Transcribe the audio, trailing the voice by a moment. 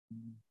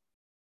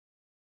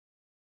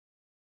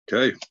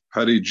Okay,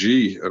 Paddy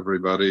G,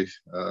 everybody,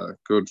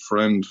 good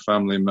friend,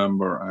 family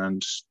member,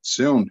 and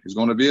soon he's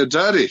going to be a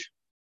daddy.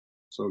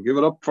 So give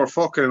it up for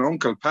fucking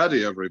Uncle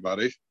Paddy,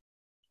 everybody.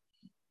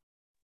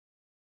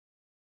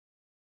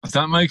 Is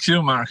that my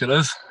cue, Mark? It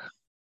is.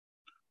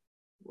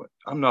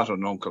 I'm not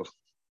an uncle.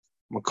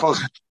 I'm a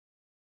cousin.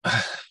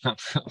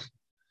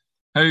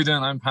 How you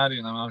doing? I'm Paddy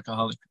and I'm an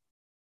alcoholic.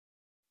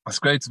 It's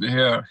great to be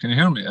here. Can you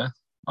hear me? Yeah,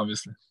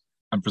 obviously.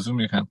 I presume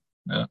you can.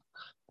 Yeah.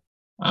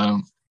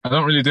 I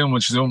don't really do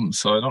much Zoom,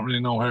 so I don't really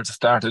know where to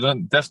start.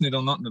 Definitely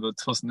know nothing about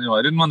Tuss New.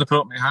 I didn't want to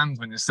put up my hand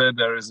when you said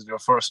there, is it your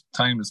first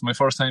time? It's my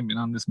first time being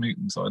on this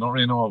meeting, so I don't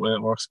really know what way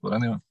it works. But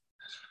anyway,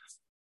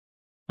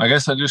 I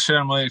guess I'll just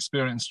share my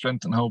experience,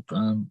 strength and hope.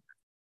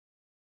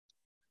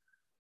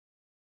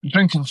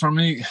 Drinking for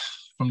me,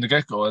 from the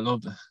get-go, I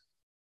loved it.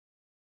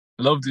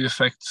 I loved the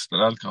effects that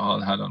alcohol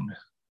had on me,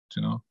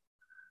 you know.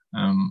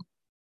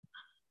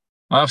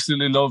 I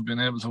absolutely loved being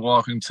able to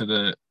walk into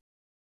the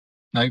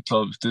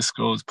nightclubs,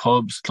 discos,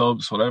 pubs,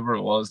 clubs, whatever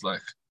it was, like,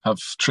 have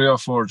 3 or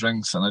 4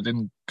 drinks and I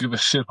didn't give a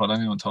shit what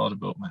anyone thought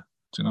about me,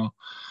 you know.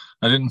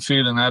 I didn't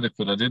feel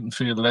inadequate. I didn't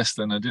feel less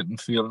than. I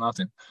didn't feel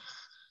nothing.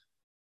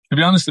 To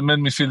be honest, it made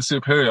me feel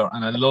superior,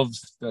 and I loved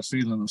that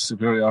feeling of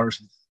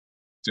superiority,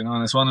 you know.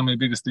 And it's one of my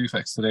biggest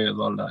defects today as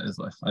well. That is,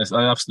 like,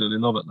 I absolutely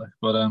love it, like.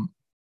 But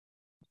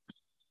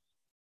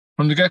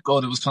from the get-go,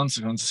 there was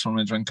consequences for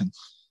my drinking,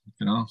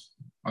 you know.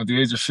 At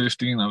the age of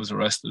 15, I was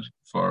arrested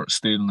for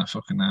stealing a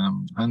fucking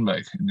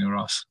handbag in New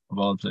Ross, of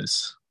all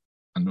places.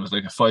 And there was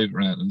like a £5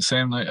 in it. And the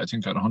same night, I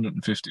think I had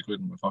 150 quid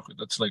in my pocket.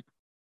 That's like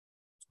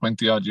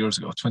 20-odd years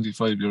ago,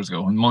 25 years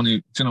ago, when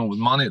money, you know, with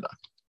money,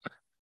 that.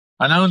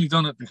 And I only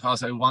done it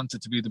because I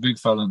wanted to be the big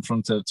fella in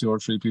front of 2 or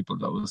 3 people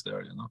that was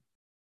there, you know.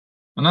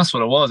 And that's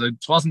what it was.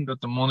 It wasn't about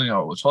the money,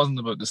 or it wasn't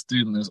about the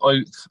stealing.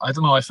 I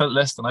don't know, I felt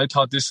less than. I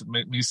thought this would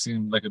make me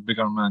seem like a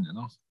bigger man, you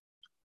know.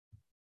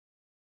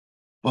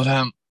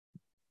 But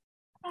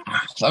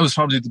that was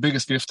probably the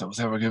biggest gift that was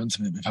ever given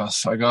to me,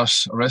 because I got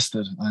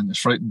arrested and it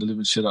frightened the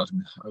living shit out of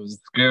me. I was a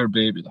scared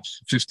baby, like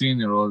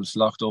 15-year-old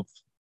locked up,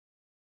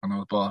 and I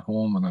was brought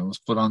home and I was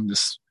put on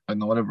this, I don't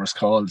know, whatever it's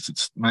called.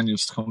 It's man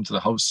used to come to the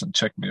house and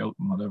check me out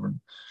and whatever,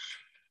 and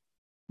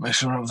make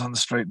sure I was on the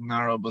straight and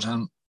narrow. But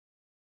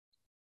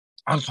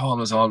alcohol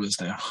was always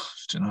there,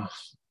 you know.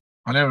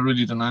 I never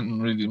really done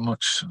anything really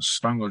much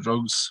stronger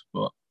drugs,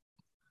 but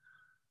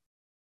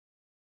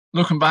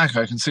looking back,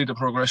 I can see the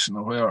progression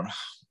of where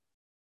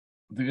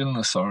the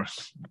illness or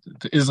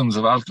the isms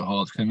of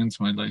alcohol came into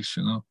my life,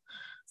 you know.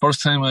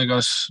 First time I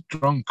got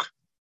drunk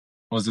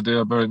was the day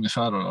I buried my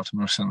father out of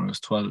Mercy when I was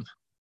 12.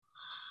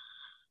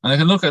 And I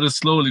can look at it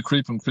slowly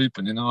creeping,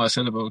 you know. I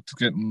said about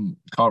getting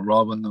caught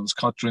robbing, I was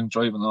caught drink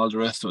driving, all the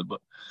rest of it,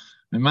 but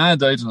my ma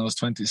died when I was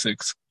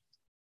 26.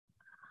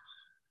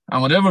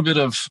 And whatever bit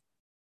of,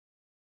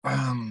 I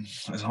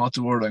don't know what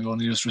the word I'm going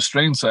to use,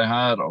 restraints I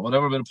had, or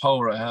whatever bit of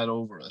power I had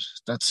over it,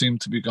 that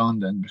seemed to be gone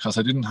then, because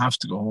I didn't have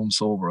to go home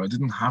sober. I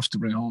didn't have to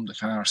bring home the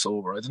car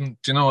sober. I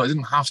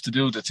didn't have to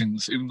do the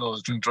things, even though I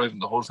was drink driving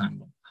the whole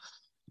time.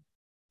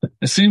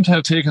 It seemed to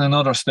have taken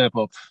another step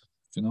up,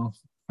 you know.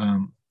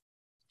 I'm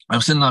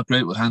still not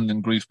great with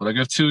handling grief, but I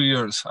gave 2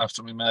 years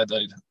after my ma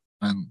died.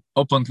 And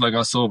up until I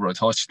got sober, I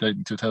thought she died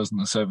in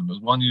 2007. It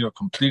was 1 year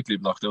completely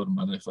blocked out of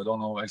my life. I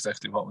don't know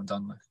exactly what went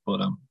on, like, but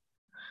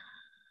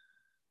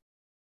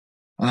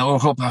and I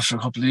woke up after a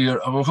couple of years.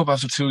 I woke up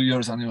after 2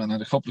 years anyway, and I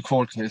had a couple of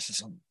court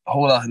cases and a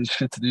whole lot of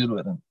shit to deal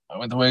with. And I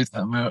went away to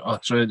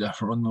Australia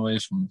for running away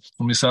from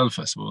myself,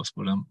 I suppose.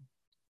 But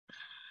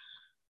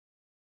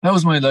that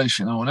was my life,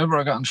 you know. Whenever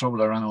I got in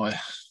trouble, I ran away.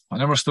 I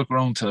never stuck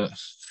around to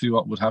see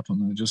what would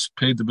happen. I just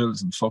paid the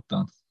bills and fucked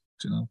on,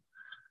 you know.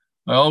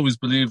 I always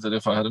believed that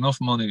if I had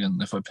enough money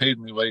and if I paid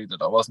my way,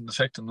 that I wasn't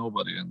affecting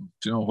nobody. And,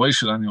 you know, why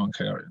should anyone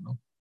care, you know?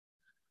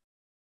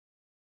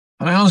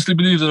 And I honestly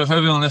believe that if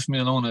everyone left me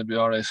alone, I'd be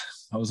all right.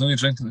 I was only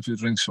drinking a few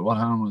drinks, so what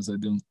harm was I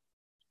doing?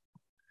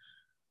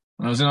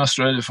 And I was in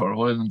Australia for a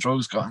while, and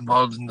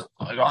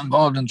I got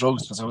involved in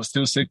drugs because I was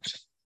too sick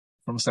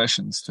from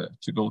sessions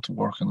to go to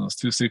work, and I was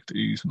too sick to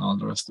eat and all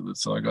the rest of it.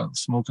 So I got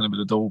smoking a bit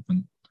of dope,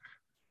 and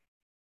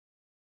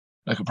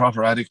like a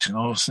proper addict, you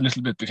know, so a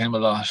little bit became a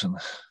lot. And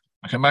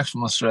I came back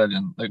from Australia,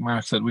 and like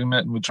Mark said, we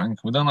met and we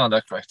drank. We done all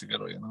that crack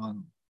together, you know,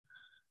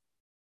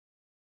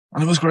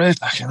 and it was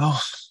great, like, you know.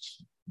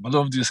 I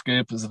loved the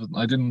escapism.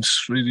 I didn't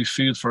really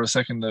feel for a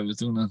second I was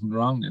doing anything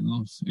wrong, you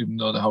know, even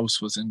though the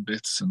house was in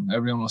bits and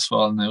everyone was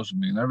falling out of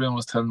me and everyone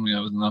was telling me I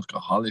was an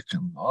alcoholic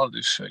and all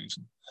this shit.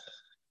 And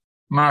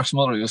Mark's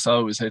mother used to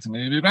always say to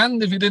me, "It'd be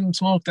grand if you didn't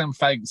smoke them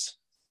fags."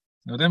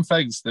 You know, them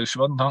fags, she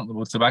wasn't talking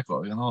about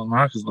tobacco, you know, and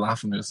Mark was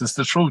laughing at me. It's just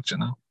the truth, you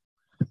know.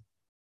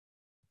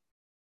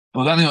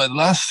 But anyway, the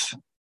last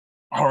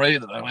hooray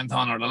that I went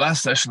on, or the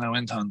last session I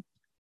went on,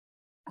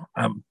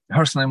 the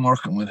person I'm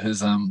working with,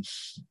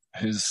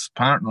 his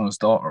partner's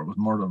daughter was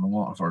murdered in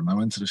Waterford, and I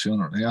went to the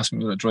funeral. He asked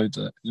me would I drive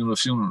the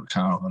funeral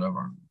car or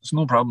whatever. There's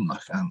no problem,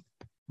 like,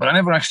 but I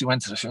never actually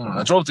went to the funeral.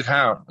 I drove the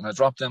car and I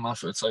dropped them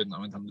off outside and I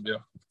went on the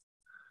beer.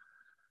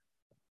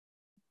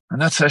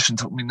 And that session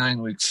took me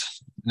 9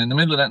 weeks. And in the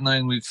middle of that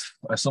 9 weeks,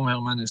 I somehow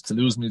managed to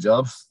lose my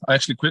job. I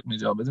actually quit my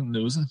job. I didn't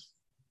lose it.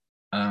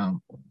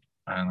 Um,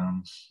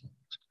 and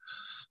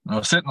I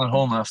was sitting at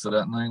home after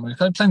that 9 weeks.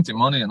 I had plenty of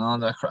money and all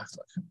that crap.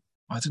 Like,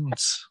 I didn't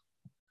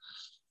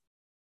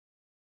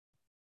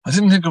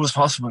think it was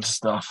possible to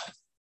stop.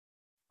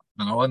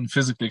 And I wasn't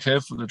physically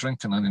capable of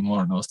drinking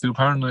anymore. And I was too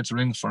paranoid to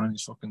ring for any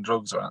fucking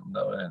drugs or anything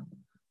that way. And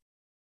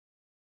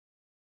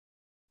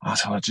I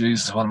thought,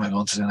 Jesus, what am I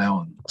going to do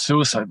now? And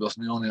suicide was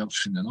my only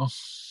option, you know.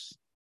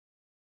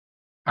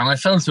 And I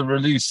felt a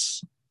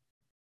release.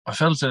 I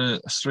felt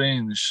a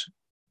strange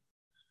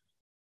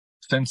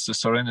sense of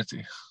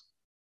serenity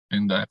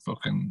in that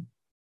fucking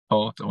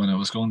thought that when I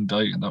was going to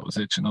die and that was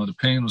it, you know, the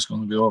pain was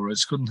going to be over. I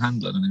just couldn't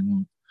handle it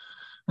anymore.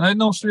 And I had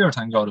no fear,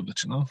 thank God, of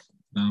it, you know.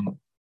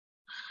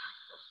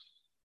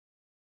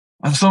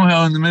 And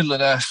somehow in the middle of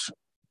that,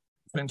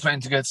 been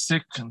trying to get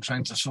sick and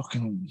trying to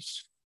fucking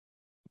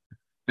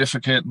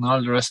defecate and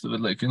all the rest of it,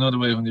 like, you know, the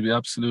way when you be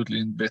absolutely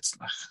in bits,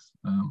 like,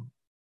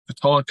 the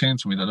thought came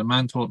to me that a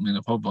man told me in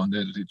a pub one day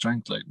that he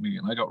drank like me,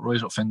 and I got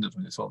right offended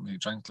when he told me he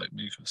drank like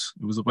me, because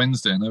it was a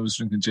Wednesday and I was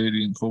drinking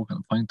JD and Coke and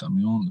a pint on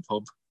my own in the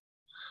pub.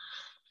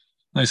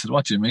 And I said,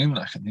 what do you mean,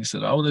 like? And he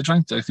said, oh, well, I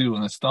drank like you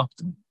and I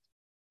stopped, and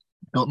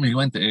told me he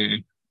went to AA,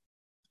 you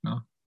know.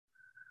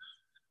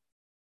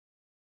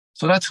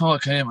 So that's how I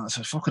came, and I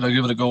said, fuck it, I'll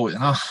give it a go, you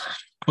know.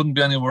 Couldn't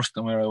be any worse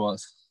than where I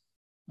was.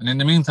 And in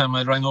the meantime,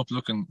 I rang up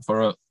looking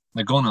for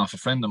a gun off a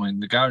friend of mine.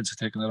 The guards had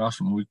taken it off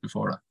him a week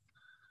before that.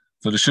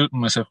 So the shooting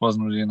myself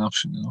wasn't really an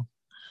option, you know.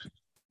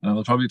 And I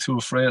was probably too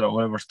afraid or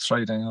whatever to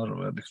try it any other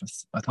way,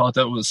 because I thought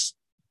that was...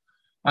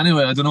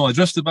 Anyway, I don't know, I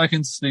drifted back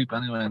into sleep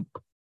anyway, and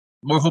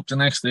woke up the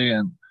next day,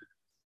 and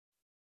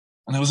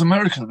it was a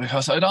miracle,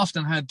 because I'd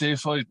often had day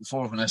 5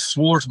 before when I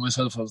swore to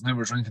myself I was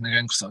never drinking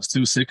again because I was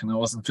too sick and I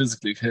wasn't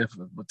physically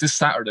capable. But this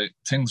Saturday,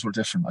 things were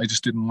different. I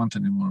just didn't want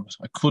any more of it.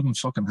 I couldn't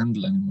fucking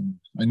handle anymore.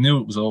 I knew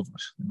it was over,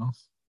 you know.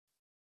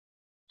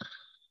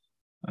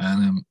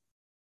 And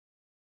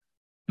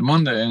the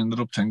Monday I ended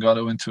up, thank God,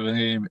 I went to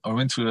an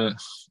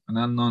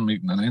Al-Anon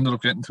meeting, and I ended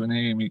up getting to an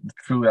AA meeting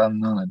through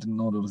Al-Anon. I didn't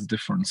know there was a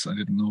difference. I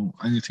didn't know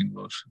anything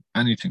about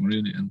anything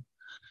really. And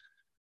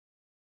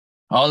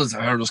all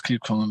I heard was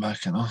keep coming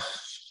back, you know,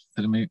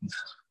 to the meeting.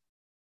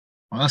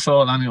 And that's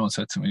all anyone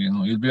said to me, you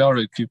know, you'll be all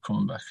right, keep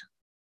coming back,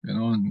 you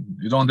know, and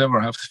you don't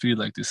ever have to feel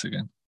like this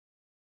again.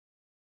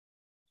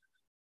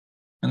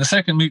 And the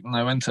second meeting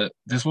I went to,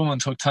 this woman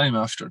took time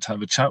after to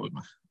have a chat with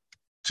me,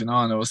 you know,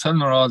 and I was telling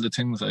her all the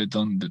things I'd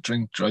done, the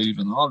drink drive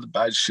and all the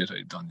bad shit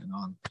I'd done, you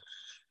know. And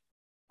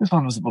this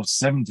one was about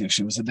 70 if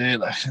she was a day,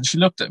 like, and she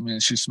looked at me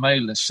and she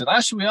smiled and she said,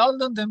 actually, we all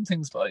done them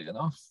things, boy, you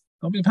know,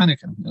 don't be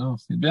panicking, you know,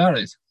 you'll be all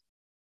right,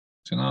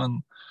 you know.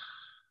 And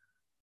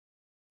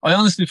I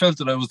honestly felt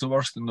that I was the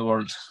worst in the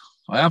world.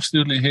 I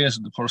absolutely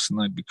hated the person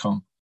I'd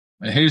become.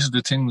 I hated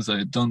the things I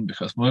had done,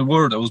 because my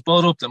word, I was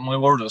brought up that my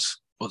word was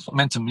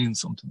meant to mean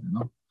something, you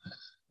know.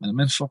 And it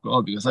meant fuck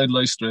all, because I'd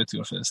lie straight to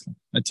your face.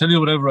 I'd tell you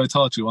whatever I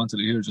thought you wanted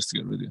to hear just to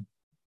get rid of you,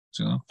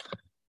 you know.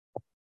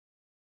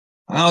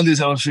 And all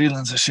these old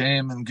feelings of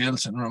shame and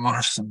guilt and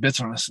remorse and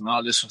bitterness and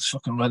all this was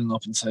fucking welling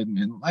up inside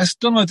me. And I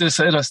done what they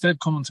said. I stayed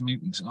coming to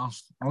meetings, you know.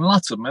 And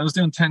lots of them. I was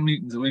doing 10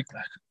 meetings a week,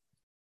 like.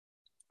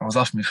 I was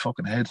off my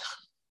fucking head.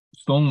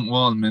 Stone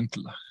wall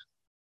mental, like.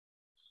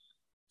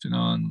 You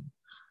know, and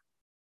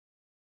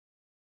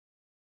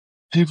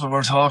people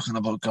were talking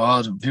about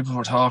God, and people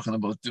were talking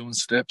about doing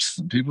steps,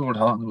 and people were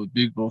talking about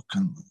Big Book,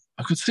 and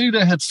I could see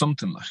they had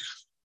something, like,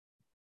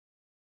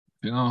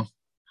 you know.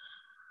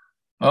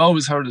 I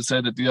always heard it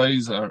said that the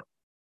eyes are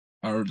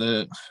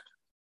the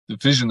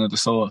vision of the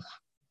soul,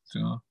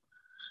 you know.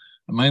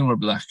 And mine were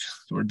black,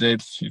 they were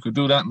dead. You could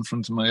do that in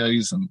front of my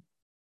eyes, and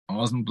I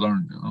wasn't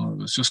blind, you know. It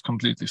was just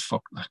completely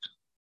fucked, like.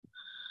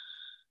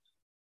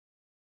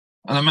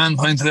 And a man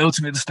pointed out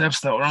to me the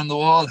steps that were on the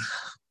wall.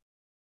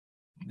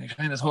 And he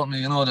kind of told me,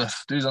 you know, that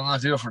these are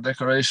not here for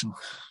decoration.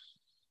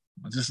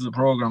 But this is a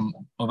program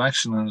of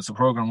action, and it's a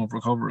program of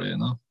recovery, you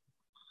know.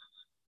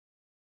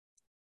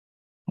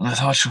 And I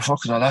thought, sure,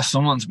 fuck it, I'll ask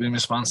someone to be my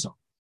sponsor.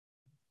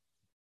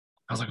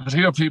 Because I could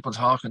hear people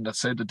talking that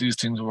said that these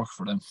things work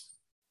for them.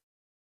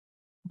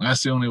 And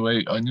that's the only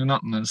way. I knew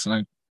nothing else,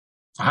 and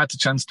I had to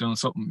chance doing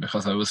something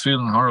because I was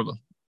feeling horrible.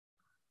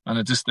 And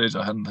at this stage,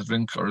 I hadn't had a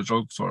drink or a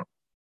drug for,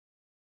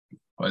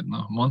 I don't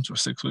know, a month or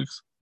 6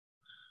 weeks.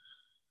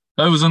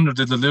 I was under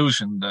the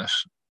delusion that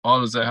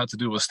all I had to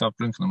do was stop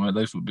drinking and my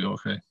life would be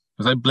okay.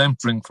 Because I blamed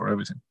drink for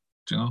everything,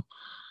 you know.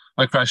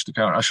 I crashed the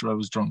car, I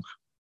was drunk.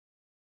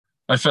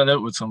 I fell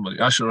out with somebody,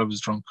 I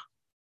was drunk.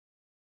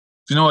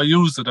 You know, I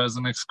used it as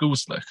an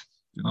excuse, like,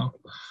 you know.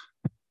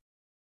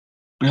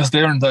 Because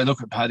there and I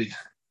look at Paddy.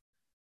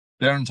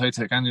 There and I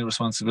take any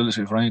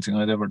responsibility for anything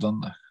I'd ever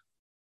done, like,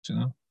 you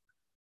know.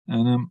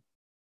 And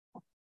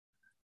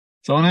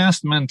so when I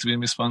asked men to be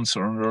my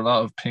sponsor under a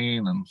lot of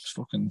pain and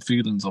fucking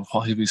feelings of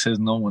what if he says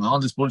no and all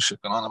this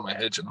bullshit going on in my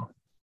head, you know.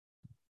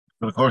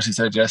 But of course he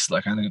said yes,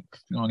 like, and he, you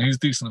know, and he's a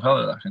decent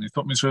fella, like, and he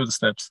put me through the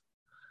steps.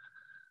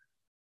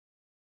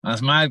 And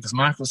it's mad because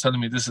Mark was telling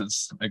me this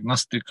is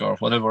agnostic or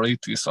whatever,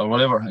 atheist or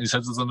whatever. He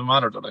said it doesn't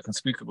matter that I can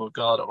speak about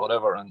God or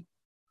whatever. And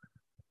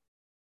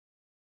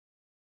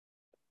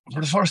for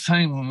the first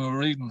time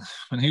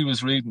when he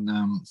was reading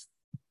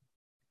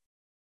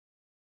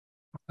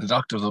the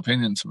doctor's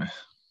opinion to me,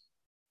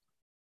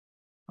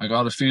 I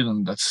got a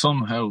feeling that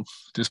somehow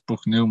this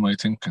book knew my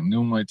thinking,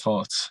 knew my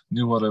thoughts,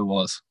 knew what I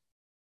was.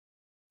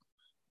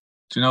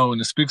 Do you know,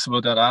 when it speaks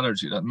about that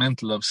allergy, that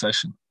mental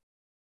obsession,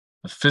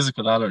 a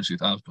physical allergy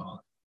to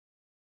alcohol.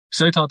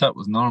 So I thought that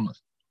was normal.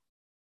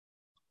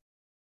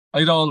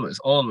 I'd always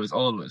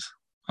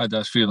had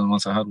that feeling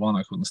once I had one,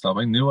 I couldn't stop.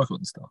 I knew I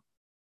couldn't stop.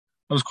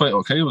 I was quite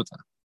okay with that.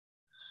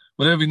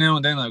 But every now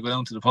and then I'd go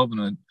down to the pub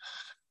and I'd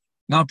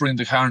not bring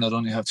the car and I'd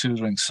only have 2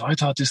 drinks. So I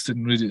thought this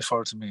didn't really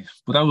refer to me.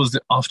 But that was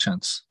the off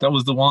chance. That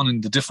was the one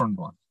and the different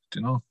one, do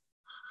you know?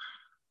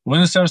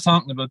 When it starts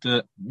talking about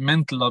the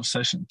mental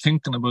obsession,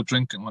 thinking about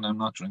drinking when I'm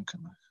not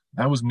drinking,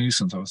 that was me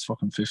since I was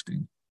fucking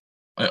 15.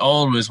 I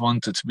always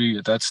wanted to be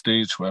at that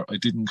stage where I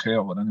didn't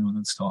care what anyone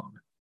else thought of me.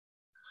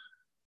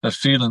 That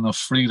feeling of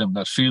freedom,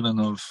 that feeling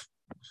of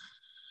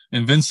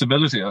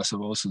invincibility, I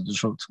suppose, is the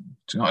truth.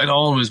 Do you know, I'd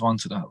always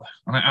wanted that,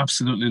 and I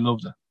absolutely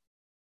loved it.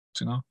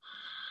 Do you know?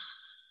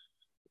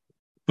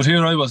 But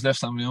here I was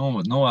left on my own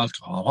with no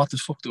alcohol. What the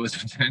fuck do I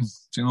do then?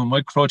 Do you know,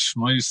 my crutch,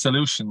 my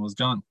solution was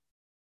gone.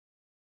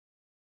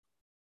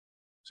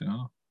 Do you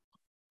know?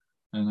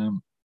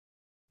 And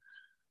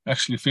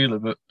actually feel a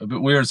bit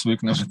weird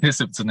speaking of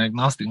this if it's an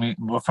agnostic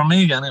meeting. But for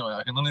me, anyway,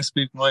 I can only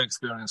speak my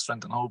experience,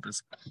 strength and hope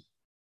is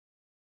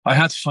I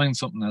had to find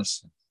something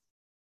else.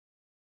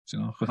 You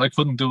know, because I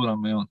couldn't do it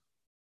on my own.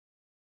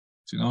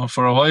 You know,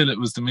 for a while it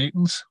was the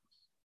meetings.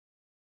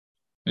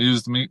 I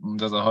used the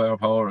meetings as a higher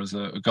power, as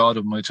a god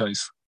of my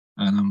choice.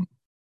 And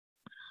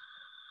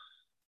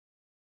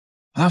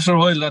after a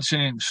while that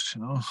changed,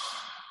 you know.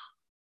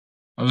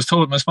 I was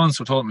told, my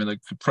sponsor told me, like,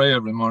 pray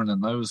every morning.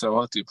 And I was like,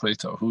 what do you pray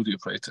to? Or who do you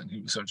pray to? And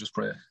he was like, just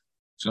pray.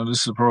 You know,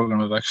 this is a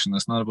program of action.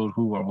 It's not about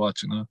who or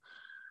what, you know.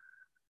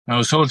 And I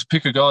was told to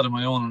pick a God of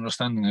my own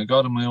understanding, a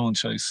God of my own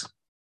choice,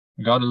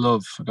 a God of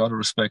love, a God of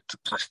respect.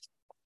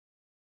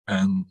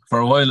 And for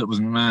a while it was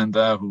my mum and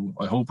dad, who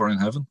I hope are in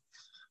heaven.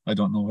 I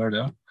don't know where they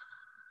are.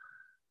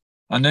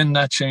 And then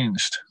that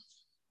changed.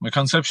 My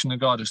conception of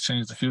God has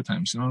changed a few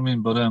times, you know what I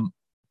mean? But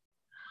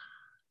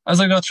as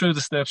I got through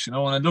the steps, you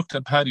know, when I looked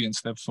at Paddy in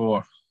step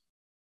 4,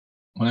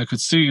 when I could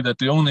see that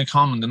the only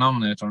common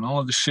denominator in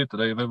all the shit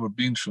that I've ever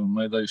been through in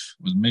my life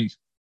was me.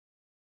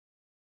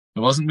 It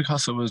wasn't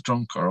because I was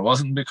drunk, or it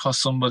wasn't because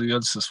somebody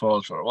else's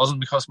fault, or it wasn't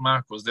because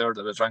Mark was there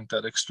that I drank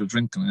that extra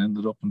drink and I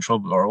ended up in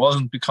trouble, or it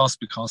wasn't because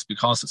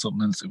of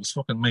something else. It was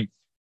fucking me.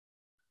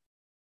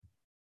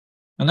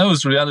 And that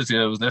was the reality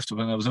I was left with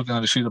when I was looking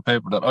at a sheet of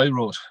paper that I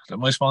wrote, that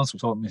my sponsor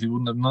told me he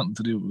wouldn't have nothing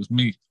to do with. It was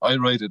me. I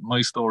wrote it,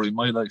 my story,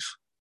 my life.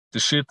 The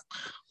shit,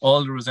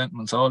 all the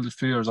resentments, all the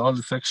fears, all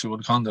the sexual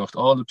conduct,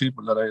 all the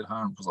people that I had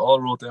harmed, was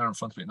all wrote there in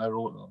front of me, and I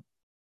wrote it all.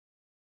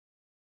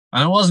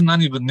 And it wasn't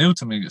any but new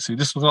to me, you see.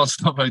 This was all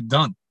stuff I'd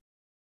done.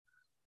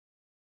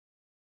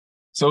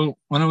 So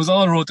when it was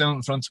all wrote down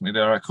in front of me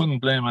there, I couldn't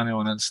blame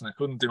anyone else, and I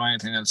couldn't do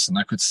anything else, and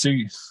I could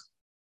see,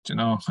 you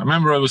know. I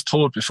remember I was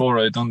told before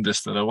I had done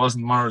this that I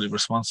wasn't morally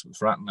responsible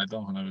for anything I'd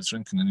done when I was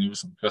drinking and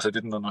using, because I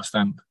didn't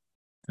understand,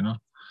 you know.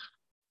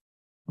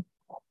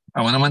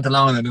 And when I went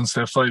along, I did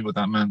step 5 with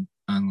that man,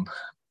 and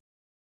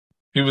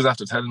he was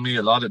after telling me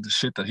a lot of the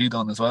shit that he'd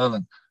done as well,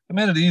 and it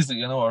made it easy,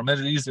 you know, or made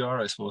it easier,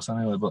 I suppose,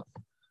 anyway. But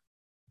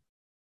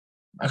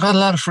I got a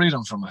lot of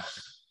freedom from it.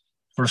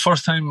 For the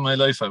first time in my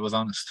life, I was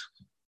honest.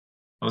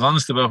 I was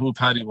honest about who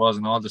Paddy was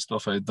and all the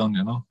stuff I had done,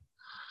 you know.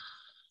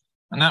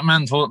 And that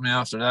man told me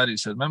after that, he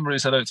said, remember, he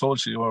said, I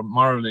told you were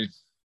morally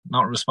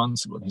not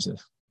responsible, he said.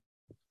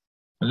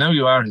 Well, now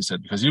you are, he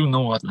said, because you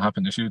know what will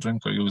happen if you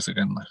drink or use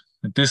again. Like,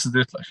 this is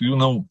it, like, you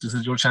know, this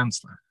is your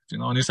chance, like, you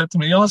know. And he said to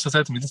me, he also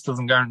said to me, this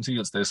doesn't guarantee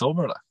you'll stay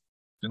sober, like,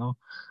 you know.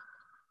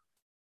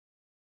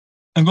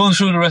 And going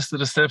through the rest of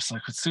the steps, I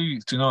could see,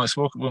 you know, I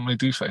spoke about my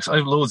defects. I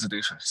have loads of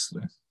defects.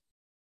 Like,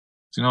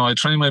 you know, I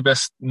try my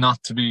best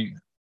not to be,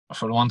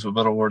 for the want of a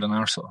better word, an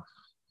arsehole.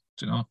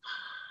 You know,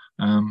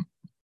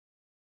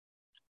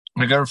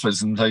 my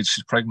girlfriend's implied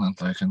she's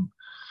pregnant, like, and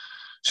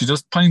she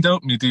just point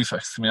out me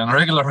defects to me on a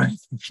regular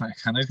basis, like,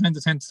 and I kind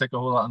of tend to take a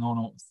whole lot of no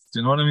notice. Do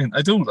you know what I mean?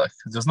 I do, like,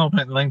 there's no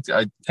point in lying to you.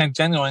 I think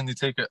genuinely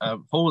take a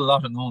whole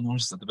lot of no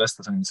notice at the best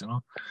of times, you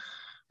know.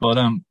 But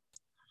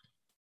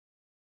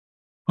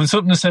when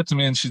something is said to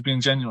me and she's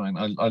being genuine,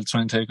 I'll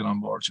try and take it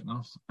on board, you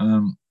know.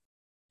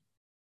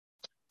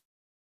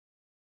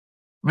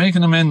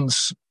 Making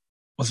amends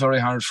was very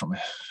hard for me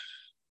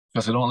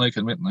because I don't like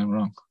admitting I'm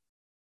wrong.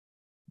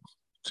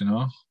 Do you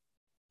know?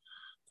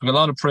 It took a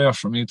lot of prayer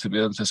for me to be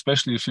able to,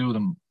 especially a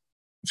few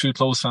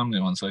close family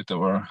ones, like, that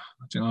were,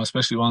 you know,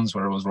 especially ones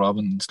where I was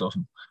robbing and stuff.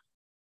 And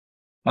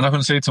I'm not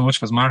going to say too much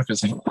because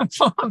Marcus wants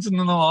to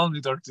know all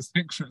the dirty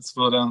secrets,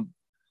 but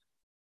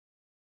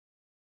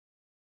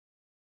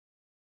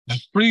the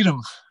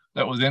freedom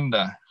that was in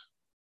that,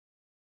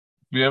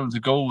 be able to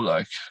go,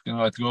 like, you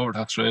know, I'd go over to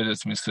Australia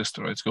to my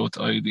sister, I'd go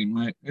to ID,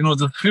 you know,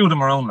 there's a few of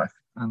them around, like,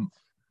 And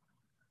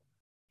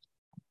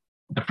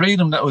the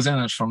freedom that was in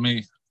it for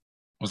me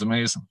was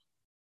amazing.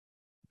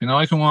 You know,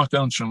 I can walk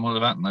down through all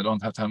of that and I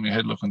don't have to have my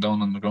head looking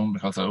down on the ground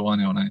because I owe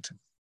anyone anything.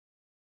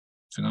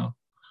 You know?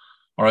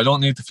 Or I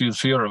don't need to feel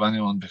fear of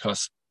anyone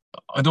because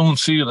I don't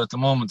feel at the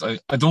moment,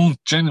 I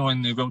don't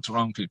genuinely go to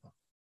wrong people.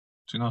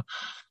 You know?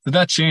 But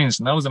that changed,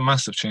 and that was a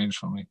massive change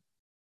for me.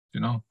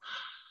 You know?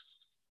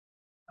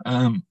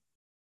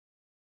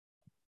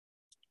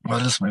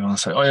 What else am I going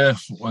to say? Oh yeah,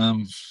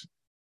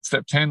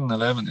 step 10 and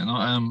 11, you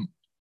know?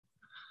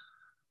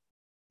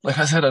 Like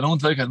I said, I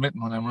don't like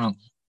admitting when I'm wrong.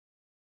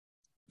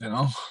 You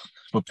know?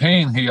 But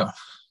pain here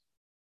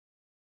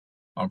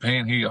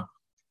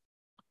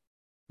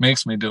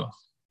makes me do it.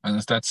 And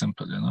it's that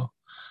simple, you know?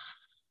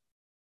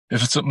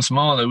 If it's something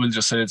small, I will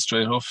just say it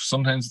straight off.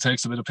 Sometimes it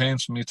takes a bit of pain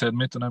for me to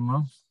admit that I'm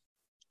wrong.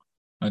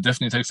 It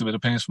definitely takes a bit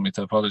of pain for me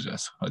to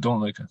apologize. I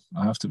don't like it.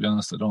 I have to be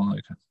honest, I don't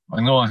like it.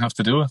 I know I have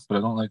to do it, but I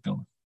don't like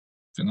doing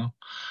it, you know?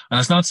 And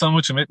it's not so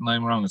much admitting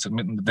I'm wrong, it's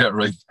admitting that they're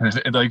right.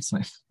 It likes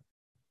me.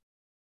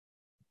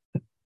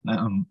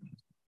 And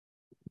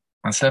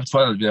step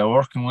 12, yeah,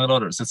 working with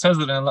others. It says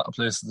it in a lot of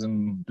places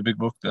in the big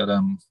book that,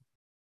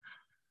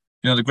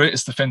 you know, the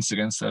greatest defense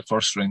against that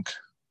first drink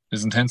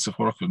is intensive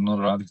work with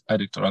another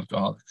addict or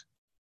alcoholic.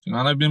 You know,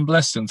 and I've been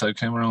blessed since I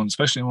came around,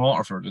 especially in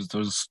Waterford.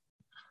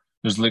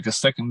 There's like a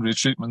secondary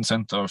treatment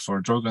centre for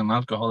drug and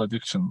alcohol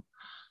addiction.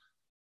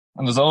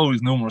 And there's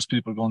always numerous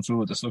people going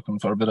through it that's looking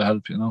for a bit of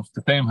help, you know.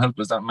 The same help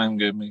as that man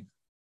gave me,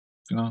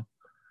 you know.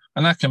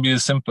 And that can be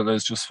as simple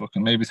as just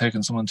fucking maybe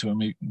taking someone to a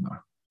meeting,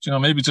 or, you know,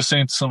 maybe just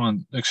saying to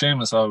someone, like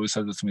Seamus always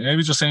said it to me,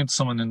 maybe just saying to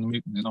someone in the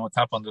meeting, you know, a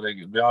tap on the leg,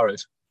 you'll be all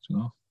right, you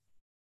know.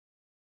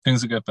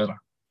 Things will get better.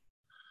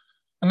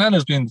 And that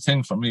has been the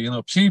thing for me, you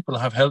know. People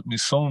have helped me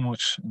so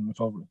much in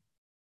recovery.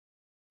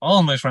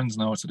 All my friends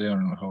now today are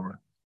in recovery.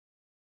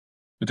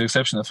 With the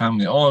exception of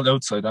family, all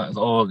outside that is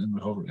all in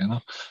recovery, you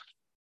know.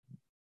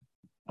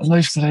 And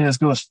life today is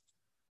good.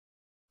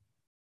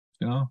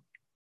 You know,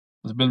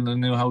 I was building a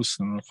new house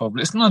in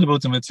recovery. It's not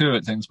about the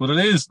material things, but it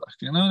is, like,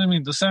 you know what I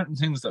mean? There's certain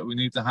things that we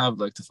need to have,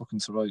 like, to fucking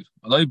survive.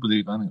 Well, I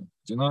believe anyway.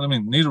 Do you know what I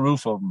mean? Need a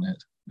roof over my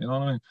head. You know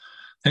what I mean?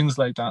 Things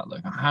like that,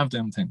 like, I have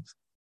them things.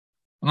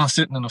 I'm not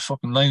sitting in a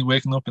fucking line,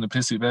 waking up in a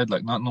pissy bed,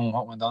 like, not knowing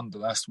what went on the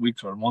last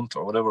week or month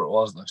or whatever it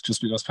was, like,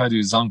 just because Paddy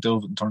zonked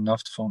out and turned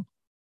off the phone.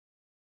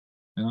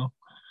 You know?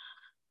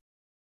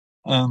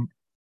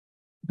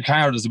 The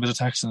car, there's a bit of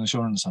tax and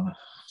insurance on it.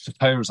 The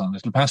tyres on it.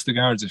 It'll pass the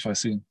guards if I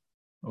see them.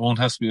 I won't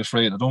have to be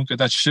afraid. I don't get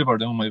that shiver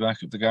down my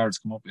back if the guards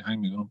come up behind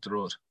me going up the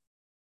road.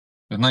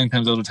 But 9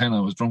 times out of 10 I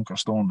was drunk or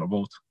stoned or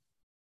both.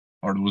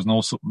 Or there was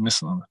no something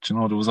missing on it. You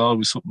know, there was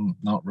always something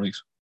not right.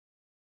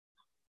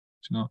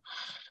 You know?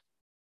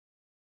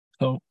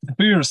 So the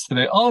fears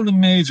today, all the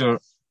major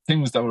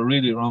things that were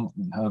really wrong with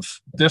me have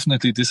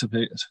definitely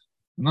dissipated.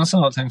 And that's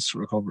all thanks to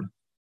recovery.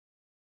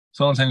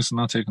 It's all thanks to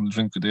not taking a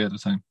drink a day at a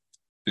time.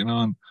 You know,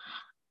 and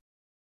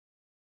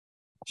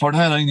for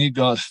that I need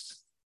God.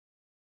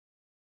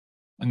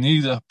 I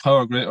need a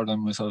power greater than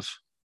myself.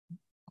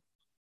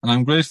 And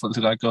I'm grateful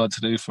to that God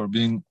today for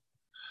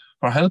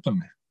helping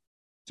me.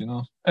 You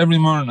know, every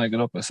morning I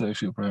get up, I say a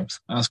few prayers,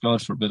 ask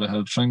God for a bit of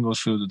help, try and go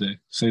through the day,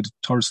 say the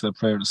 3rd step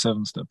prayer, the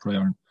 7th step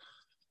prayer. And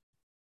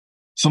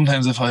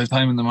sometimes if I have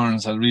time in the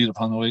mornings, I'll read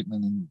upon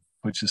awakening,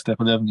 which is step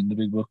 11 in the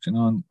big book, you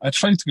know, and I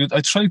try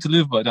to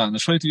live by that, and I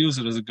try to use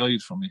it as a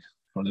guide for me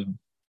for living.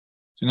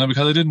 You know,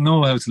 because I didn't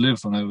know how to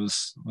live when I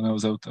was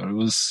out there. It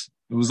was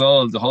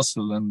all the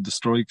hustle and the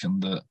strike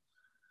and the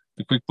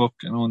quick buck,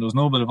 you know, and there was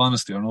no bit of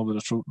honesty or no bit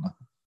of truth in it.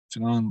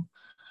 You know, and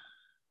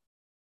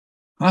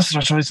that's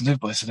what I try to live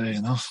by today,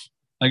 you know.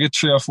 I get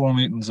 3 or 4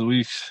 meetings a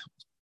week.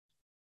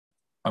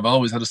 I've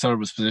always had a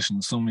service position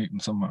in some meeting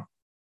somewhere.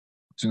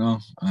 You know,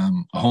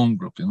 a home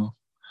group, you know.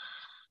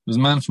 There's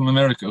a man from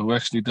America who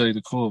actually died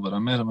of COVID. I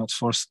met him at the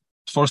first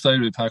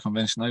IREPAC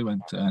convention I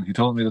went to, and he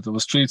told me that there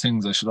was 3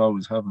 things I should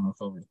always have in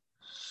recovery.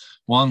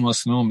 One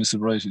was to know my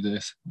sobriety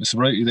date. My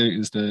sobriety date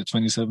is the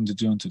 27th of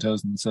June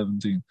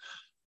 2017.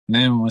 The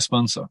name of my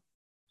sponsor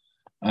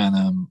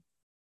and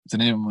the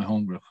name of my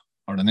home group,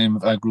 or the name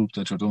of a group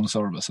that you're doing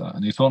service at.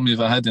 And he told me if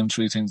I had them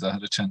 3 things, I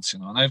had a chance, you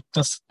know. And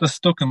that's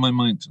stuck in my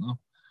mind, you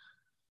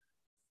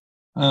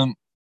know.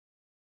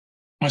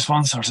 My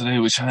sponsor today,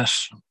 we chat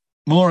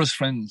more as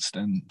friends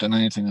than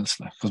anything else,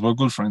 like, because we're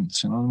good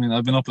friends, you know what I mean?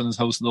 I've been up in his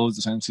house loads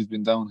of times. He's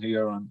been down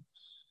here, and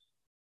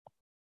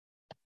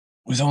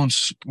we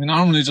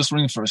normally just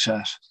ring for a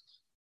chat,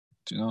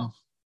 you know.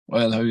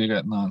 Well, how are you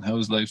getting on?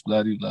 How's life?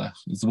 Blah, blah, blah.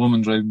 Is the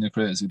woman driving you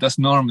crazy? That's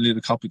normally the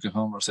topic of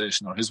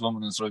conversation, or his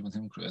woman is driving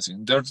him crazy.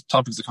 And they're the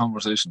topics of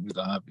conversation we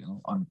have, you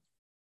know, on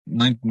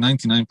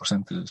 99%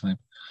 of the time.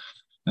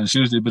 And it's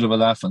usually a bit of a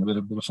laugh and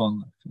a bit of fun,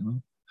 like, you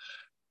know.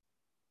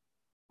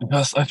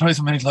 Because I try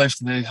to make life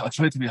today, I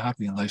try to be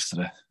happy in life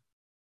today.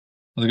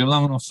 I get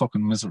long enough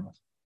fucking miserable.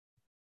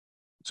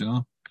 Do you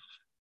know?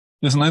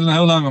 Listen, I don't know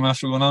how long I'm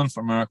after going on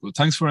for, Mark, but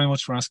thanks very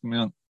much for asking me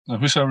on. I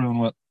wish everyone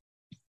well.